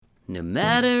No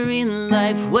matter in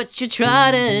life what you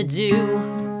try to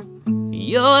do,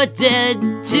 you're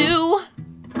dead too.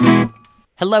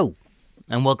 Hello,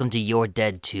 and welcome to You're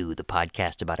Dead Too, the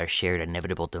podcast about our shared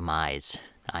inevitable demise.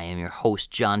 I am your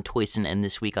host, John Toyson, and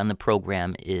this week on the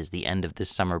program is the end of the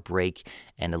summer break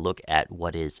and a look at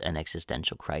what is an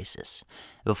existential crisis.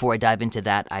 Before I dive into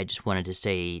that, I just wanted to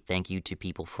say thank you to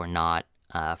people for not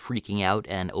freaking out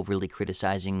and overly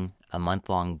criticizing a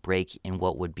month-long break in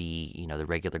what would be, the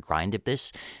regular grind of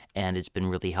this. And it's been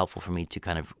really helpful for me to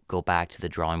kind of go back to the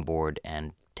drawing board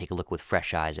and take a look with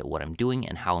fresh eyes at what I'm doing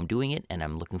and how I'm doing it. And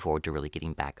I'm looking forward to really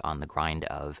getting back on the grind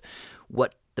of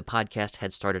what the podcast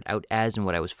had started out as and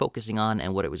what I was focusing on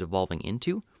and what it was evolving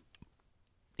into.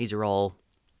 These are all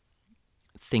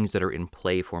things that are in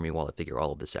play for me while I figure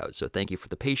all of this out. So thank you for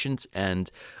the patience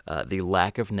and the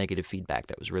lack of negative feedback.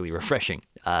 That was really refreshing.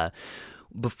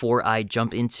 Before I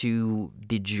jump into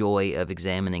the joy of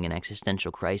examining an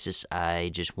existential crisis, I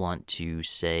just want to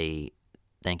say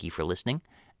thank you for listening.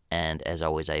 And as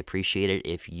always, I appreciate it.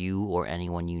 If you or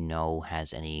anyone you know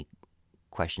has any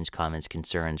questions, comments,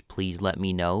 concerns, please let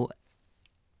me know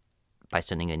by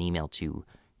sending an email to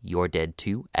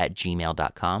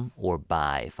yourdead2@gmail.com or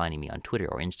by finding me on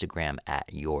Twitter or Instagram at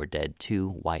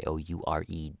yourdead2,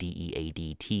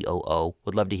 YOUREDEADTOO.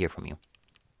 Would love to hear from you.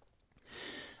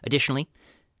 Additionally,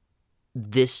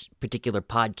 this particular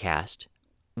podcast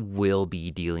will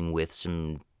be dealing with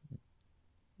some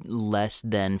less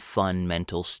than fun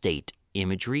mental state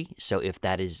imagery. So if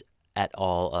that is at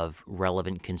all of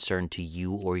relevant concern to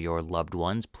you or your loved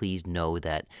ones, please know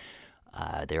that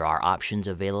there are options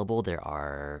available. There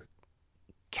are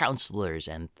counselors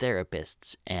and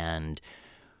therapists and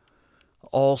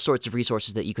all sorts of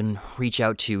resources that you can reach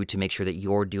out to make sure that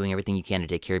you're doing everything you can to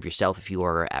take care of yourself if you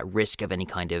are at risk of any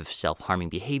kind of self-harming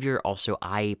behavior. Also,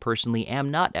 I personally am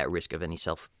not at risk of any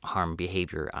self-harm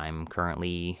behavior. I'm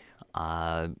currently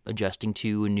adjusting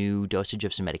to a new dosage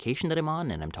of some medication that I'm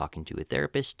on, and I'm talking to a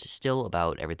therapist still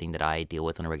about everything that I deal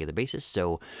with on a regular basis.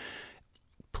 So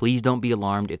please don't be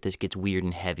alarmed if this gets weird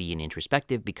and heavy and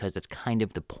introspective, because that's kind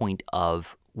of the point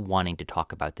of wanting to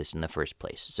talk about this in the first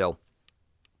place. So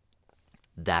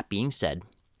that being said,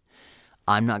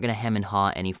 I'm not going to hem and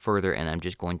haw any further, and I'm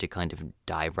just going to kind of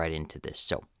dive right into this.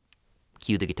 So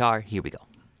cue the guitar. Here we go.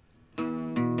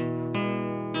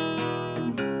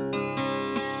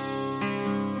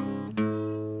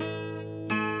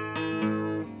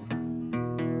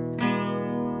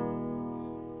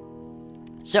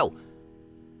 So,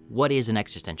 what is an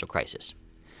existential crisis?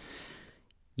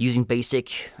 Using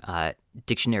basic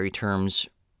dictionary terms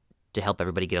to help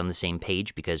everybody get on the same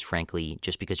page, because frankly,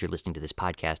 just because you're listening to this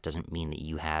podcast doesn't mean that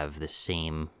you have the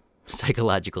same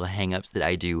psychological hangups that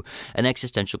I do. An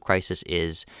existential crisis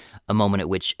is a moment at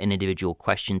which an individual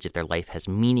questions if their life has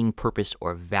meaning, purpose,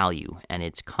 or value, and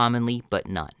it's commonly, but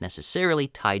not necessarily,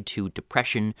 tied to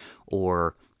depression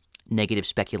or negative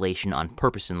speculation on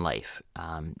purpose in life.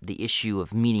 The issue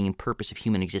of meaning and purpose of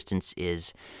human existence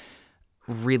is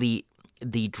really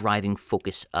the driving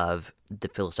focus of the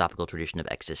philosophical tradition of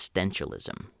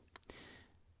existentialism.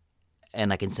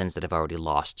 And I can sense that I've already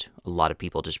lost a lot of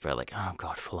people just by like, oh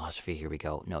God, philosophy, here we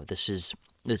go. No, this is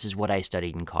what I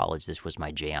studied in college. This was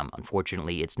my jam.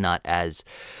 Unfortunately, it's not as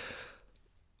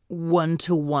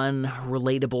one-to-one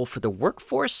relatable for the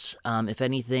workforce. If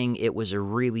anything, it was a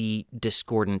really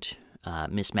discordant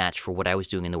mismatch for what I was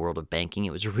doing in the world of banking.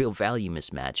 It was a real value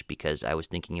mismatch because I was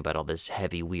thinking about all this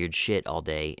heavy, weird shit all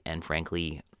day, and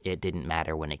frankly, it didn't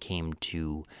matter when it came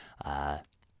to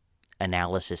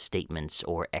analysis statements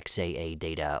or XAA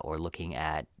data or looking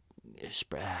at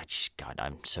God,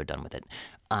 I'm so done with it.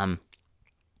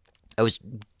 I was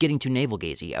getting too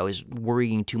navel-gazy. I was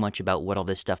worrying too much about what all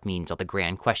this stuff means, all the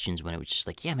grand questions, when it was just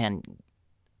like, yeah, man,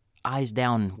 eyes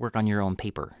down, work on your own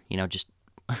paper. Just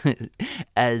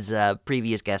as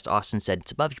previous guest Austin said,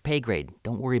 it's above your pay grade.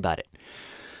 Don't worry about it.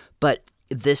 But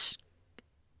this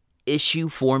issue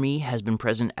for me has been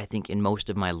present, I think, in most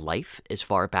of my life. As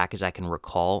far back as I can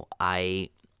recall, I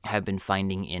have been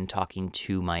finding in talking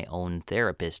to my own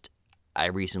therapist, I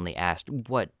recently asked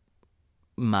what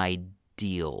my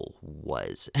deal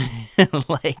was.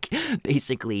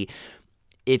 Basically,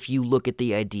 if you look at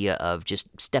the idea of just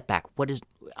step back,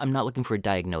 I'm not looking for a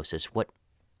diagnosis. What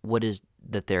is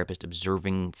the therapist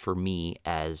observing for me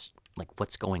as,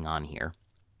 what's going on here?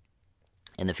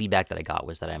 And the feedback that I got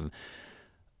was that I'm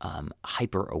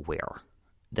hyper aware,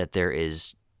 that there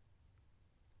is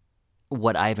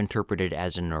what I've interpreted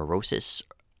as a neurosis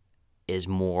is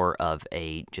more of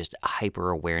a just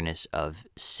hyper awareness of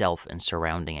self and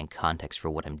surrounding and context for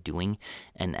what I'm doing.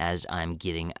 And as I'm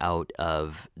getting out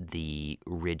of the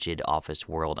rigid office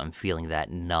world, I'm feeling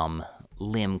that numb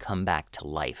limb come back to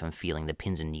life. I'm feeling the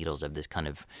pins and needles of this kind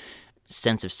of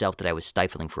sense of self that I was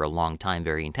stifling for a long time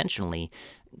very intentionally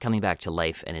coming back to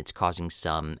life, and it's causing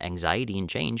some anxiety and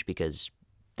change because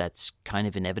that's kind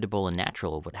of inevitable and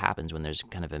natural of what happens when there's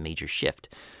kind of a major shift.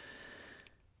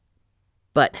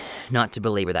 But not to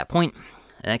belabor that point,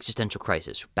 an existential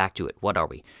crisis. Back to it. What are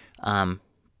we? An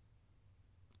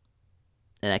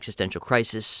existential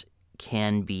crisis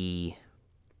can be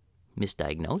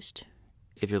misdiagnosed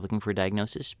if you're looking for a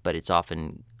diagnosis, but it's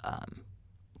often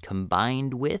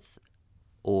combined with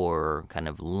or kind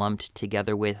of lumped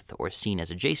together with or seen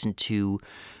as adjacent to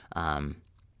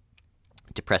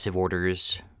depressive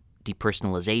orders,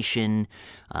 depersonalization,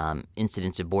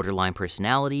 incidents of borderline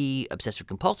personality,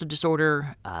 obsessive-compulsive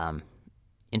disorder.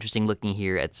 Interesting looking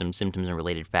here at some symptoms and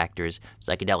related factors.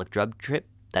 Psychedelic drug trip,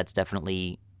 that's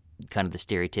definitely kind of the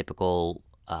stereotypical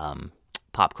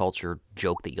pop culture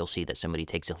joke that you'll see that somebody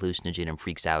takes a hallucinogen and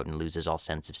freaks out and loses all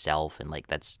sense of self. And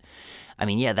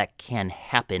that can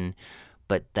happen,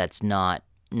 but that's not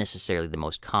necessarily the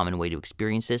most common way to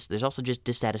experience this. There's also just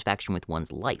dissatisfaction with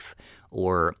one's life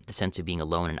or the sense of being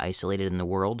alone and isolated in the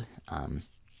world,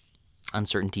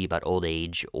 uncertainty about old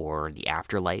age or the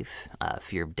afterlife,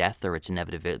 fear of death or its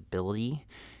inevitability,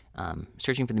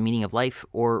 searching for the meaning of life,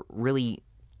 or really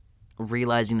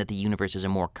realizing that the universe is a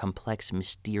more complex,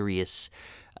 mysterious,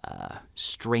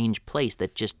 strange place,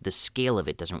 that just the scale of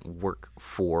it doesn't work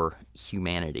for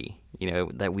humanity.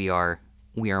 That we are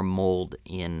mold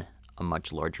in a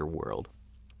much larger world.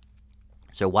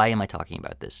 So why am I talking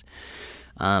about this?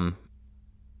 For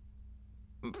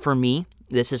me,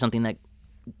 this is something that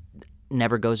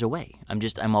never goes away.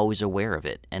 I'm always aware of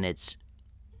it, and it's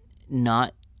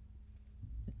not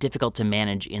difficult to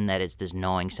manage in that it's this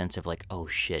gnawing sense of like, oh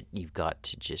shit, you've got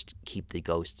to just keep the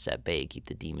ghosts at bay, keep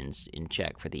the demons in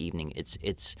check for the evening.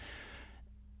 It's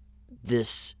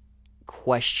this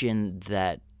question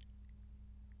that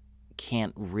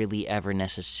can't really ever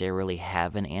necessarily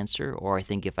have an answer, or I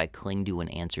think if I cling to an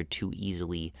answer too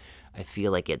easily, I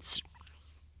feel like the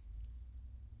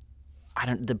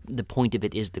point of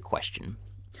it is the question.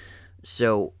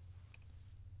 So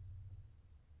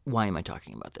why am I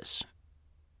talking about this?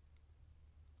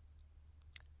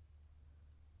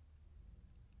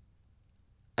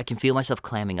 I can feel myself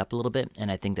clamming up a little bit,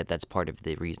 and I think that that's part of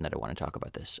the reason that I want to talk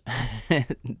about this.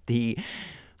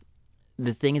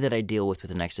 The thing that I deal with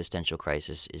an existential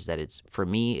crisis is that for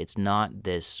me, it's not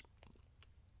this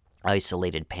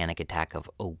isolated panic attack of,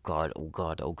 oh God,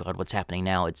 what's happening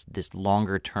now? It's this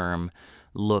longer term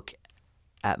look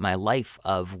at my life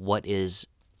of what is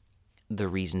the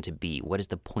reason to be? What is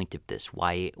the point of this?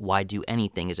 Why do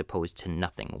anything as opposed to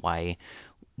nothing? Why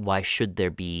should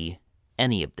there be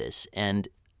any of this? And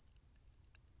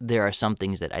there are some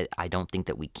things that I don't think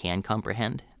that we can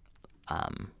comprehend.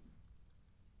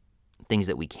 Things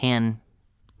that we can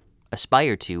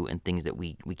aspire to and things that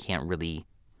we can't really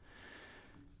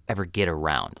ever get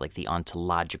around, like the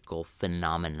ontological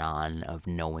phenomenon of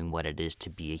knowing what it is to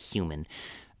be a human.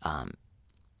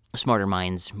 Smarter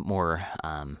minds, more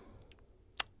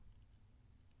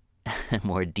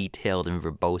more detailed and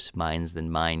verbose minds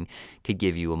than mine could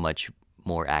give you a much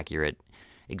more accurate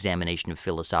examination of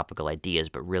philosophical ideas,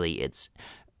 but really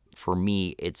for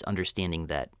me, it's understanding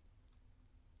that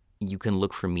you can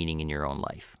look for meaning in your own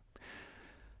life.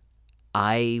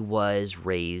 I was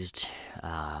raised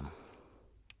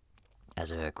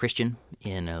as a Christian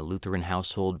in a Lutheran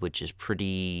household, which is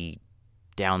pretty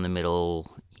down the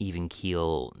middle, even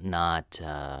keel, not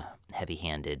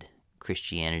heavy-handed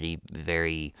Christianity.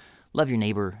 Very love your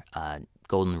neighbor,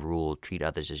 golden rule, treat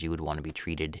others as you would want to be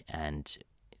treated, and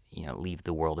leave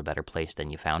the world a better place than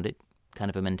you found it. Kind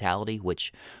of a mentality,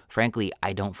 which frankly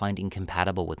I don't find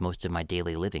incompatible with most of my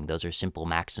daily living. Those are simple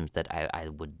maxims that I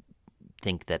would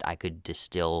think that I could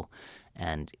distill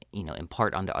and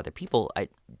impart onto other people.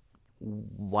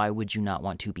 Why would you not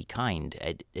want to be kind?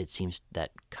 It seems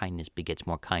that kindness begets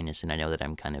more kindness, and I know that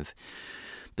I'm kind of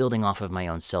building off of my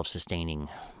own self-sustaining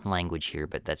language here,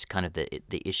 but that's kind of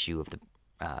the issue of the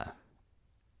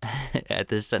at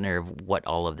the center of what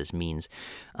all of this means.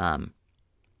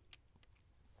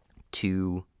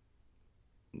 To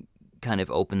kind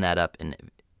of open that up and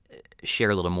share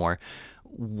a little more,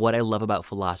 what I love about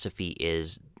philosophy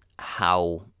is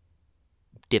how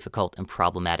difficult and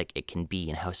problematic it can be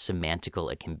and how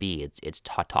semantical it can be. It's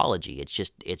tautology.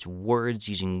 It's words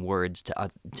using words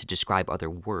to describe other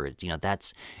words.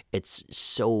 It's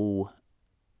so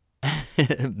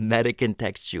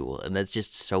meta-contextual, and that's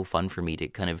just so fun for me to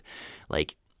kind of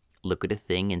like look at a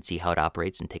thing and see how it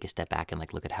operates and take a step back and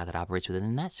like look at how that operates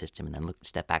within that system, and then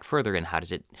step back further and how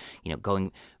does it,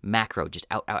 going macro, just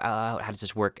out, how does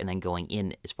this work, and then going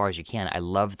in as far as you can. I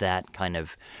love that kind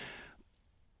of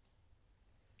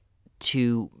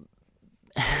to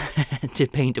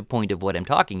paint a point of what I'm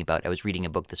talking about. I was reading a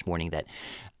book this morning that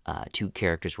two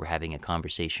characters were having a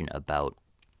conversation about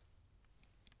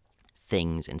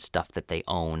things and stuff that they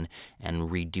own and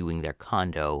redoing their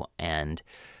condo, and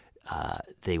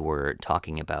they were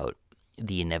talking about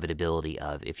the inevitability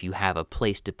of, if you have a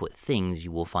place to put things,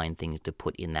 you will find things to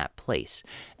put in that place.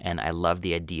 And I love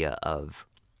the idea of,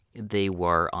 they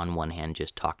were on one hand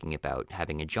just talking about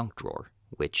having a junk drawer,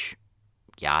 which,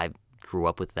 yeah, I grew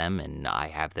up with them and I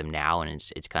have them now, and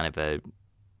it's kind of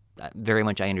very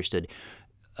much I understood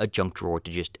a junk drawer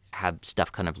to just have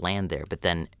stuff kind of land there. But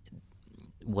then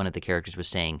one of the characters was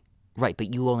saying, right,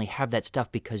 but you only have that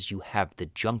stuff because you have the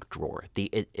junk drawer.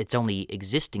 It's only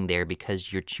existing there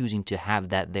because you're choosing to have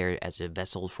that there as a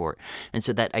vessel for it. And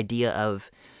so that idea of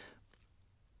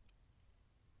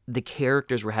the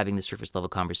characters were having the surface level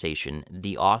conversation.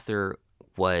 The author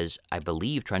was, I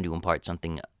believe, trying to impart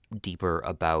something deeper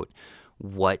about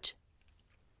what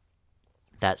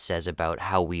that says about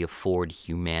how we afford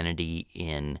humanity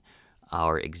in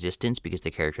our existence, because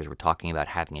the characters were talking about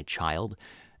having a child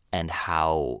and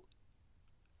how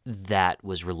that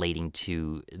was relating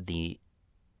to the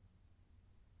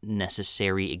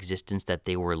necessary existence that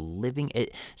they were living.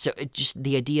 So just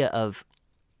the idea of,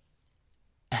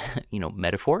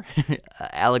 metaphor,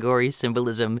 allegory,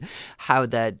 symbolism, how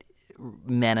that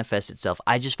manifests itself.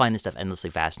 I just find this stuff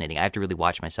endlessly fascinating. I have to really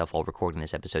watch myself while recording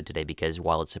this episode today, because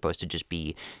while it's supposed to just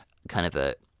be kind of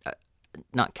a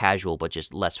not casual, but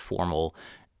just less formal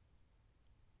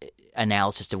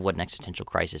analysis of what an existential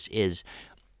crisis is,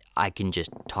 I can just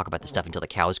talk about this stuff until the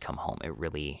cows come home. It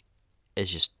really is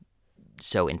just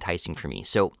so enticing for me.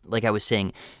 So, like I was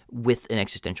saying, with an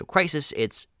existential crisis,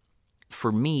 it's,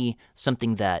 for me,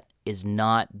 something that is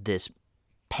not this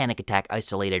panic attack,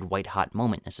 isolated, white-hot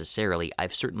moment necessarily.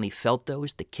 I've certainly felt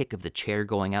those, the kick of the chair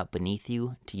going out beneath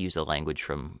you, to use the language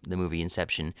from the movie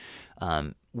Inception,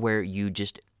 where you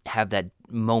just have that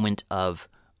moment of,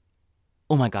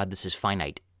 oh my God, this is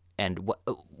finite, and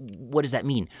what does that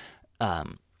mean?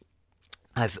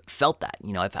 I've felt that,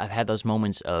 I've had those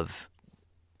moments of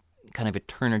kind of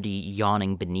eternity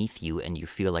yawning beneath you, and you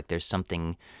feel like there's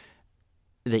something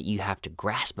that you have to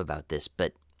grasp about this,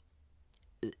 but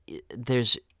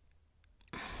there's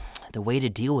the way to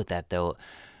deal with that, though.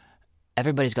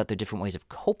 Everybody's got their different ways of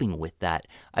coping with that.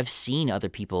 I've seen other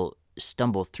people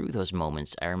stumble through those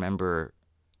moments. I remember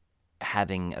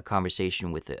having a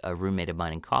conversation with a roommate of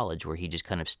mine in college where he just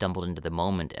kind of stumbled into the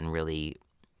moment, and really,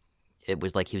 it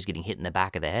was like he was getting hit in the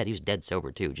back of the head. He was dead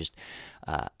sober too, just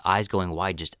eyes going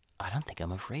wide, just, I don't think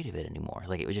I'm afraid of it anymore.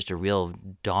 Like, it was just a real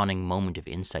dawning moment of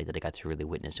insight that I got to really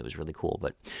witness. It was really cool.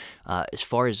 But as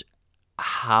far as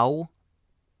how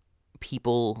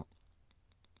people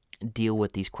deal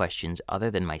with these questions, other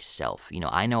than myself,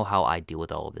 I know how I deal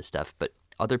with all of this stuff, but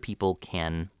other people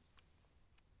can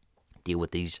deal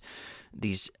with these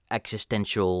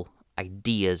existential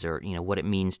ideas, or what it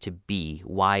means to be,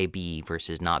 why be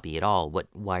versus not be at all,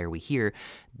 why are we here.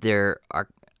 There are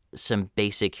some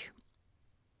basic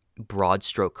broad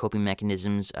stroke coping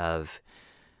mechanisms of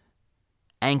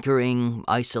anchoring,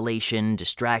 isolation,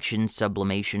 distraction,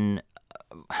 sublimation.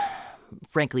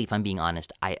 Frankly, if I'm being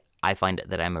honest, I find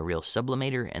that I'm a real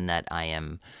sublimator, and that I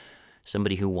am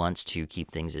somebody who wants to keep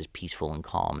things as peaceful and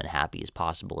calm and happy as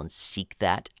possible, and seek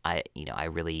that. I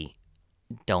really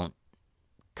don't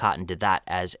cotton to that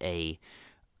as a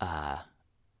I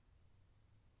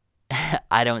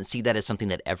don't see that as something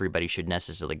that everybody should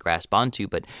necessarily grasp onto,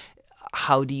 but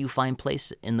how do you find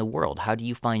place in the world? How do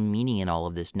you find meaning in all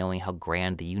of this, knowing how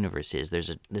grand the universe is? There's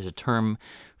a term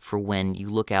for when you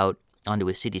look out onto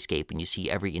a cityscape and you see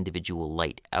every individual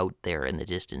light out there in the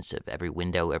distance of every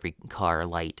window, every car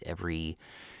light,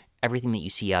 everything that you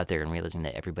see out there, and realizing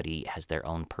that everybody has their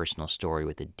own personal story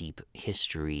with a deep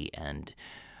history and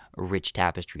a rich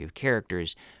tapestry of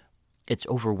characters. It's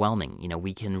overwhelming.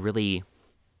 We can really,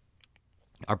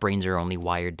 our brains are only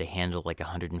wired to handle like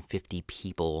 150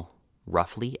 people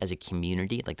roughly as a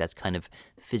community. Like, that's kind of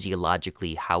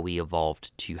physiologically how we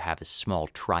evolved to have a small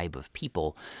tribe of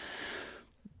people.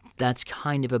 That's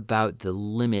kind of about the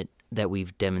limit that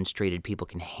we've demonstrated people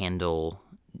can handle,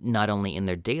 not only in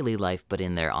their daily life, but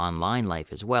in their online life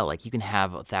as well. Like, you can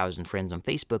have 1,000 friends on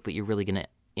Facebook, but you're really going to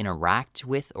interact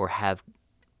with or have,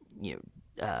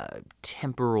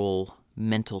 temporal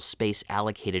mental space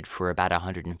allocated for about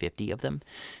 150 of them.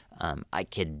 I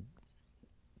could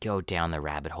go down the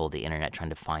rabbit hole of the internet trying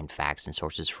to find facts and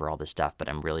sources for all this stuff, but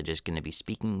I'm really just going to be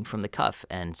speaking from the cuff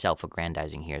and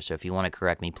self-aggrandizing here. So if you want to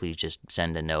correct me, please just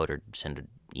send a note or send an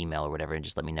email or whatever and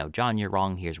just let me know, John, you're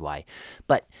wrong, here's why.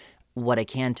 But what I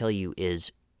can tell you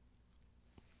is,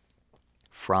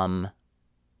 from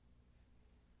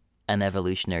an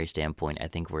evolutionary standpoint, I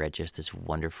think we're at just this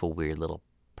wonderful, weird little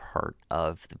part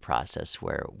of the process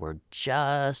where we're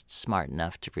just smart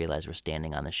enough to realize we're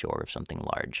standing on the shore of something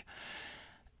large.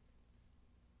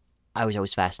 I was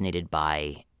always fascinated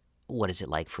by what is it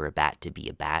like for a bat to be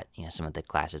a bat. Some of the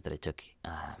classes that I took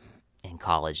in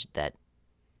college that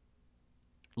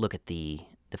look at the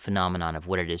phenomenon of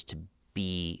what it is to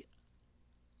be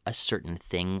a certain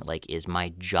thing. Like, is my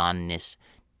Johnness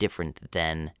different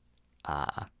than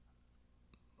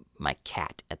my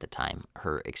cat at the time,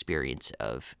 her experience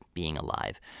of being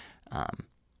alive?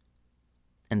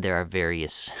 And there are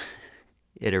various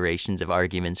iterations of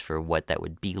arguments for what that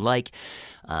would be like.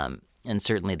 And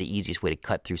certainly the easiest way to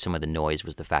cut through some of the noise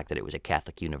was the fact that it was a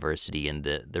Catholic university, and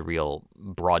the real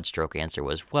broad stroke answer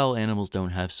was, well, animals don't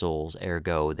have souls,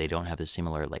 ergo they don't have the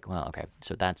similar, okay.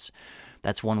 So that's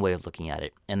one way of looking at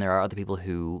it. And there are other people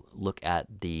who look at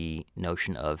the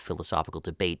notion of philosophical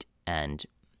debate and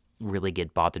really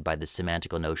get bothered by the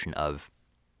semantical notion of,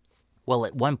 well,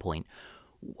 at one point,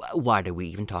 why do we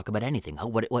even talk about anything?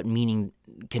 What meaning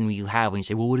can you have when you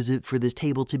say, well, what is it for this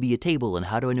table to be a table? And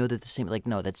how do I know that the same?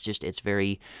 No, that's just, it's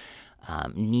very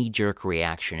knee-jerk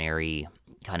reactionary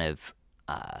kind of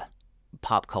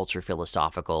pop culture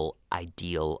philosophical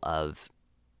ideal of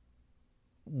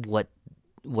what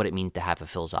it means to have a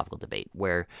philosophical debate,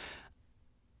 where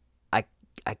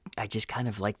I just kind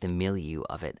of like the milieu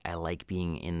of it. I like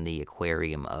being in the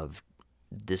aquarium of,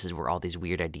 this is where all these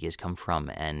weird ideas come from,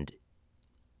 and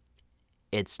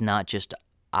it's not just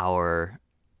our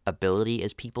ability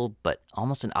as people, but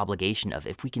almost an obligation of,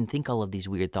 if we can think all of these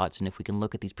weird thoughts and if we can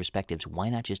look at these perspectives, why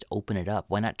not just open it up?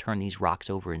 Why not turn these rocks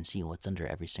over and see what's under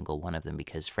every single one of them?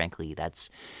 Because frankly,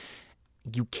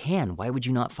 you can. Why would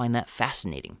you not find that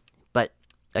fascinating? But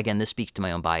again, this speaks to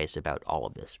my own bias about all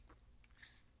of this.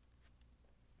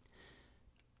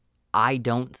 I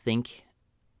don't think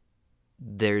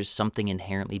there's something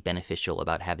inherently beneficial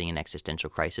about having an existential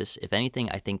crisis. If anything,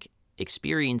 I think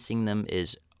experiencing them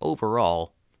is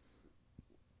overall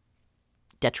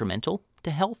detrimental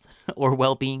to health or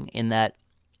well-being, in that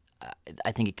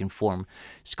I think it can form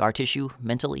scar tissue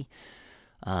mentally.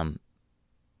 But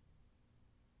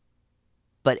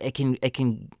it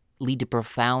can lead to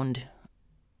profound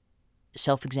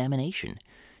self-examination.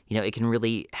 It can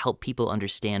really help people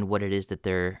understand what it is that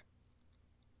they're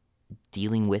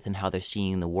dealing with and how they're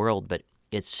seeing the world. But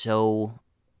it's so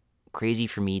crazy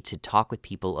for me to talk with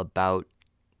people about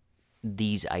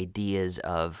these ideas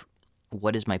of,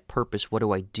 what is my purpose? What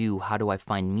do I do? How do I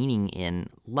find meaning in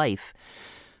life?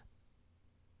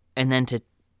 And then to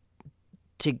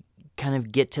kind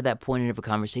of get to that point of a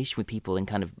conversation with people and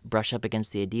kind of brush up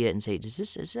against the idea and say,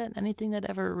 is that anything that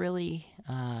ever really,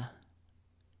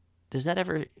 does that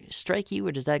ever strike you,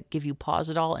 or does that give you pause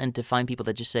at all? And to find people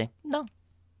that just say, no,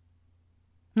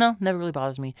 never really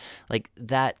bothers me. Like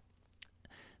that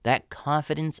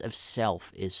confidence of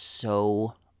self is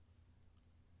so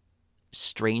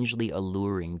strangely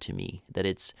alluring to me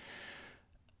that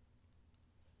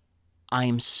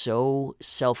I'm so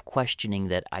self-questioning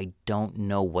that I don't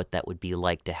know what that would be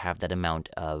like to have that amount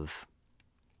of,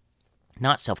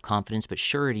 not self-confidence, but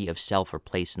surety of self or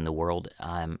place in the world.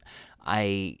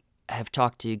 I have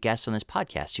talked to guests on this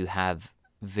podcast who have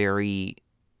very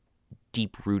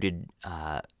deep-rooted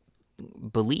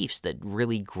beliefs that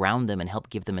really ground them and help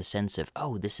give them a sense of,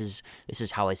 oh, this is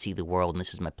how I see the world, and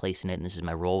this is my place in it, and this is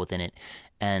my role within it.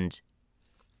 And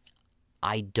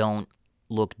I don't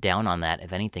look down on that.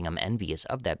 If anything, I'm envious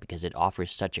of that, because it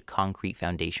offers such a concrete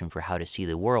foundation for how to see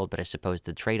the world. But I suppose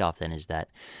the trade-off then is that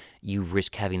you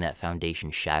risk having that foundation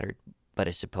shattered. But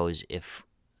I suppose if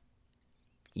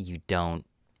you don't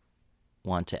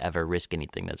want to ever risk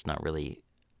anything, that's not really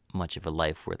much of a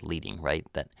life worth leading, right?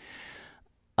 That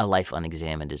a life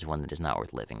unexamined is one that is not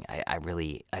worth living. I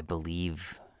believe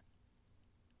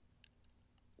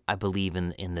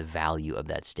in the value of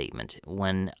that statement.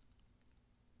 When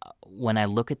I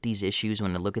look at these issues,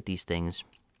 when I look at these things,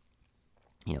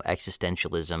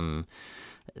 existentialism,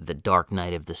 the dark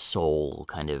night of the soul,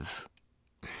 kind of,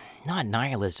 not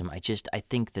nihilism. I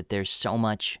think that there's so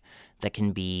much that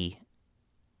can be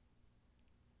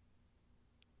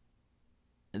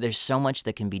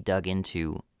dug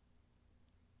into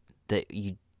that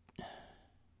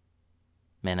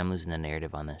Man, I'm losing the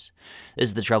narrative on this. This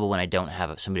is the trouble when I don't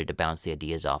have somebody to bounce the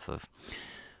ideas off of.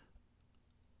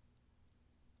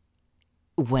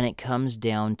 When it comes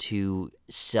down to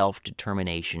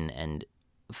self-determination and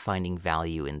finding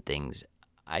value in things,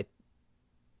 I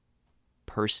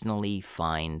personally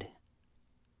find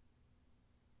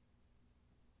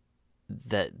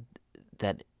that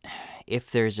if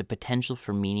there's a potential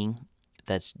for meaning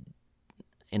that's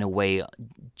in a way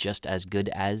just as good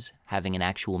as having an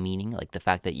actual meaning, like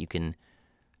the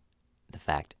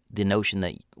notion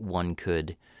that one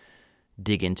could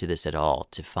dig into this at all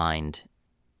to find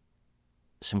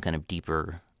some kind of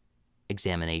deeper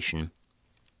examination,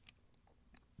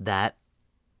 that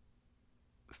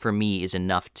for me is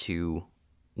enough to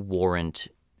warrant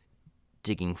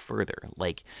digging further.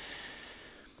 Like,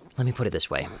 let me put it this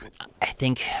way.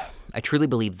 I truly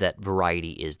believe that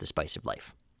variety is the spice of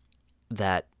life.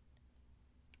 That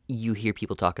you hear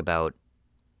people talk about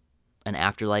an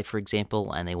afterlife, for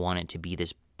example, and they want it to be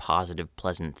this positive,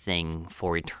 pleasant thing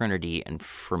for eternity, and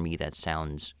for me that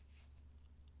sounds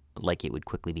like it would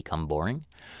quickly become boring.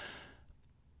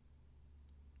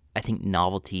 I think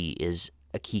novelty is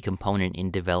a key component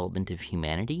in development of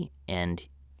humanity, and,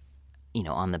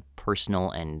 on the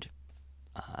personal and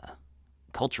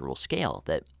cultural scale,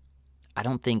 that I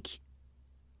don't think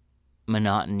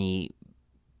monotony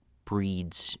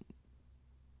breeds...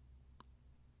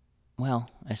 Well,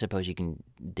 I suppose you can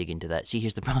dig into that. See,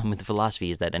 here's the problem with the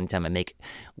philosophy is that anytime I make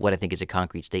what I think is a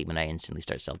concrete statement, I instantly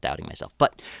start self-doubting myself.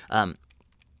 But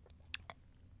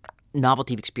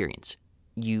novelty of experience.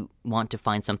 You want to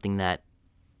find something that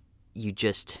you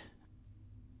just...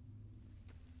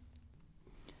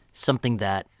 something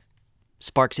that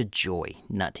sparks a joy,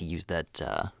 not to use that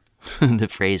the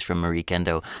phrase from Marie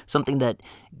Kondo, something that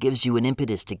gives you an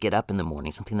impetus to get up in the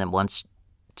morning, something that wants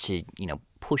to,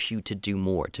 push you to do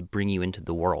more, to bring you into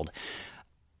the world.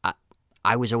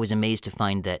 I was always amazed to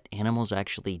find that animals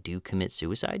actually do commit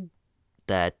suicide,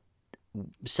 that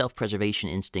self-preservation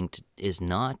instinct is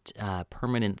not a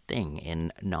permanent thing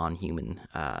in non-human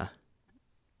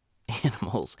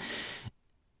animals.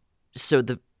 So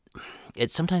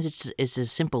sometimes it's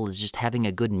as simple as just having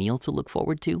a good meal to look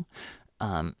forward to.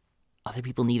 Other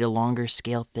people need a longer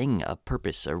scale thing, a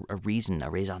purpose, a reason, a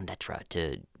raison d'etre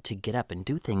to get up and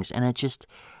do things. And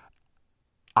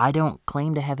I don't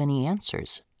claim to have any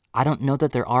answers. I don't know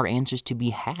that there are answers to be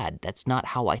had. That's not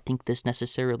how I think this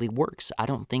necessarily works. I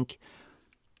don't think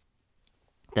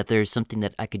that there's something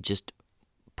that I could just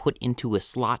put into a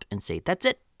slot and say, that's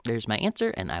it, there's my answer,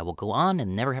 and I will go on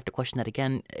and never have to question that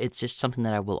again. It's just something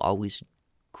that I will always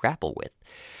grapple with.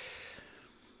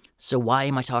 So why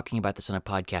am I talking about this on a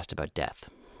podcast about death?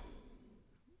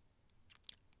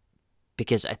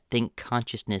 Because I think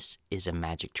consciousness is a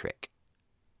magic trick.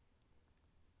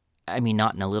 I mean,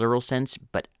 not in a literal sense,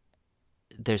 but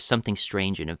there's something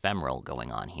strange and ephemeral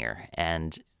going on here,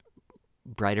 and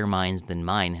brighter minds than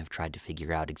mine have tried to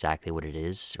figure out exactly what it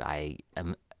is. I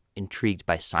am intrigued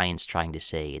by science trying to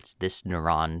say it's this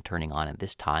neuron turning on at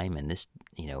this time, and this,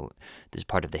 this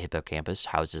part of the hippocampus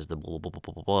houses the blah, blah,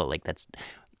 blah, blah, blah. Like,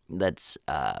 that's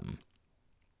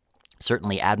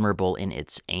certainly admirable in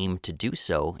its aim to do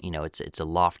so. It's a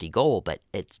lofty goal, but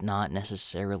it's not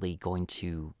necessarily going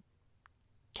to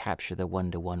capture the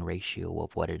 1-to-1 ratio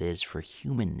of what it is for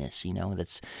humanness.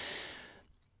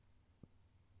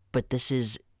 But this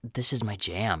is my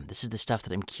jam. This is the stuff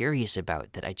that I'm curious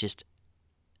about, that I just...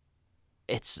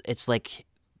 It's like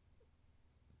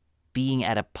being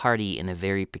at a party in a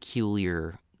very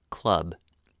peculiar club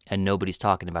and nobody's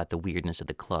talking about the weirdness of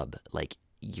the club. Like,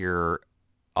 you're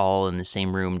all in the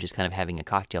same room just kind of having a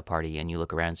cocktail party, and you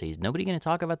look around and say, is nobody going to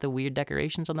talk about the weird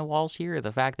decorations on the walls here, or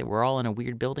the fact that we're all in a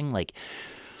weird building? Like,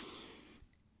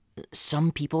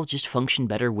 some people just function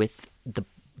better with the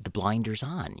blinders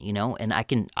on, and I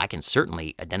can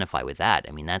certainly identify with that.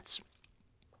 I mean, that's,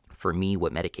 for me,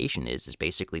 what medication is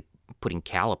basically putting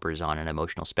calipers on an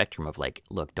emotional spectrum of, like,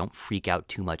 look, don't freak out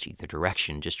too much either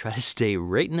direction. Just try to stay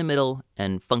right in the middle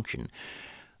and function.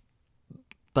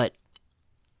 But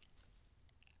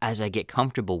as I get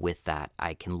comfortable with that,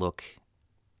 I can look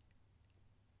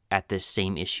at this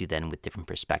same issue then with different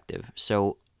perspective.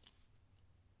 So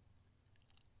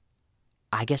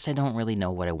I guess I don't really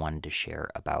know what I wanted to share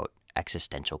about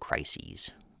existential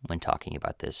crises when talking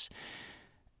about this,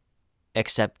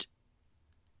 except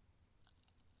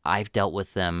I've dealt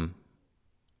with them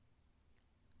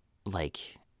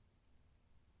like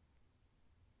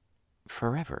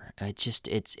forever.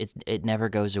 It never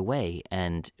goes away,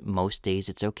 and most days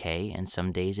it's okay, and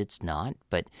some days it's not.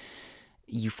 But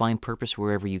you find purpose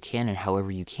wherever you can and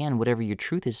however you can, whatever your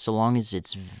truth is, so long as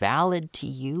it's valid to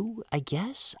you, I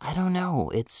guess? I don't know.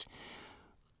 It's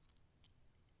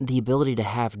the ability to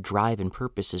have drive and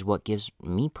purpose is what gives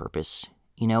me purpose.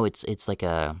 It's like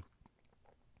a,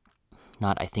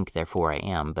 not I think, therefore I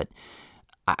am, but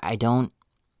I don't,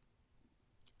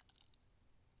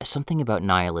 something about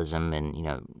nihilism and,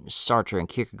 Sartre and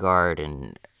Kierkegaard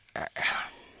and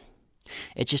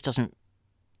it just doesn't,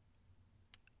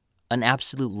 an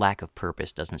absolute lack of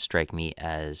purpose doesn't strike me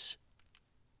as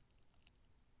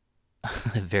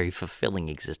a very fulfilling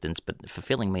existence, but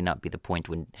fulfilling may not be the point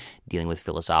when dealing with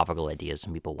philosophical ideas.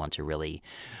 Some people want to really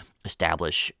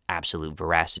establish absolute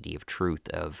veracity of truth,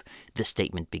 of this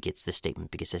statement begets this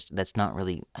statement because that's not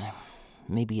really,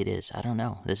 maybe it is, I don't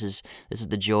know. This is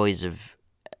the joys of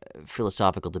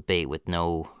philosophical debate with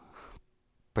no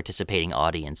participating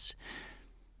audience.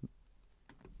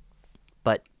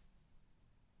 But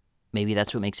maybe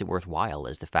that's what makes it worthwhile,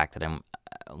 is the fact that I'm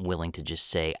willing to just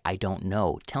say, I don't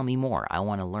know. Tell me more. I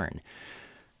want to learn.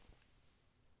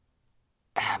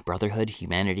 Brotherhood,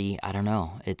 humanity, I don't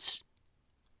know.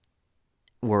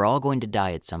 We're all going to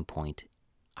die at some point.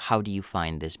 How do you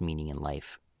find this meaning in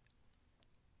life?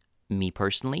 Me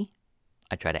personally,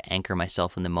 I try to anchor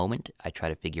myself in the moment. I try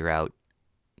to figure out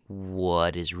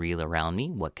what is real around me.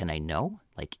 What can I know?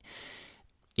 Like,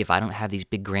 if I don't have these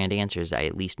big grand answers, I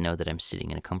at least know that I'm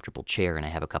sitting in a comfortable chair and I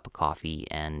have a cup of coffee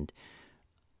and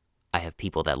I have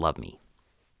people that love me.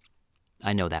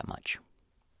 I know that much.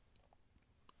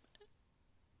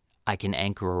 I can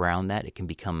anchor around that. It can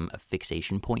become a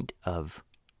fixation point of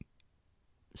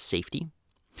safety.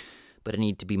 But I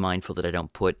need to be mindful that I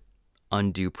don't put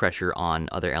undue pressure on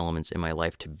other elements in my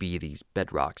life to be these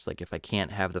bedrocks. Like, if I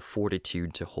can't have the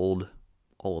fortitude to hold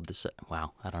all of this,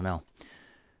 wow, I don't know.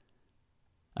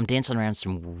 I'm dancing around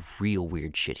some real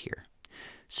weird shit here.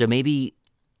 So maybe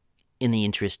in the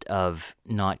interest of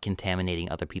not contaminating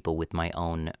other people with my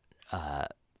own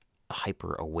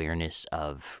hyper-awareness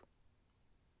of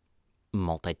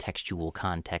multi-textual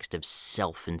context of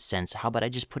self and sense, how about I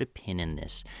just put a pin in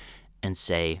this and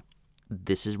say,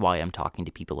 this is why I'm talking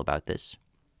to people about this.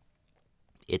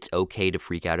 It's okay to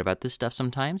freak out about this stuff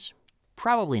sometimes.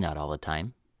 Probably not all the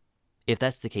time. If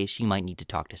that's the case, you might need to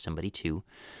talk to somebody too.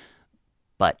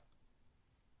 But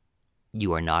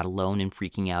you are not alone in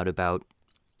freaking out about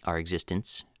our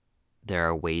existence. There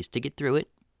are ways to get through it.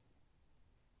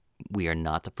 We are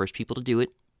not the first people to do it,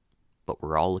 but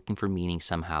we're all looking for meaning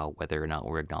somehow, whether or not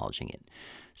we're acknowledging it.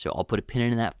 So I'll put a pin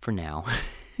in that for now.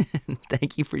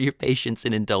 Thank you for your patience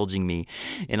in indulging me,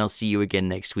 and I'll see you again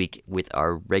next week with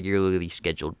our regularly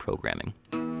scheduled programming.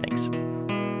 Thanks.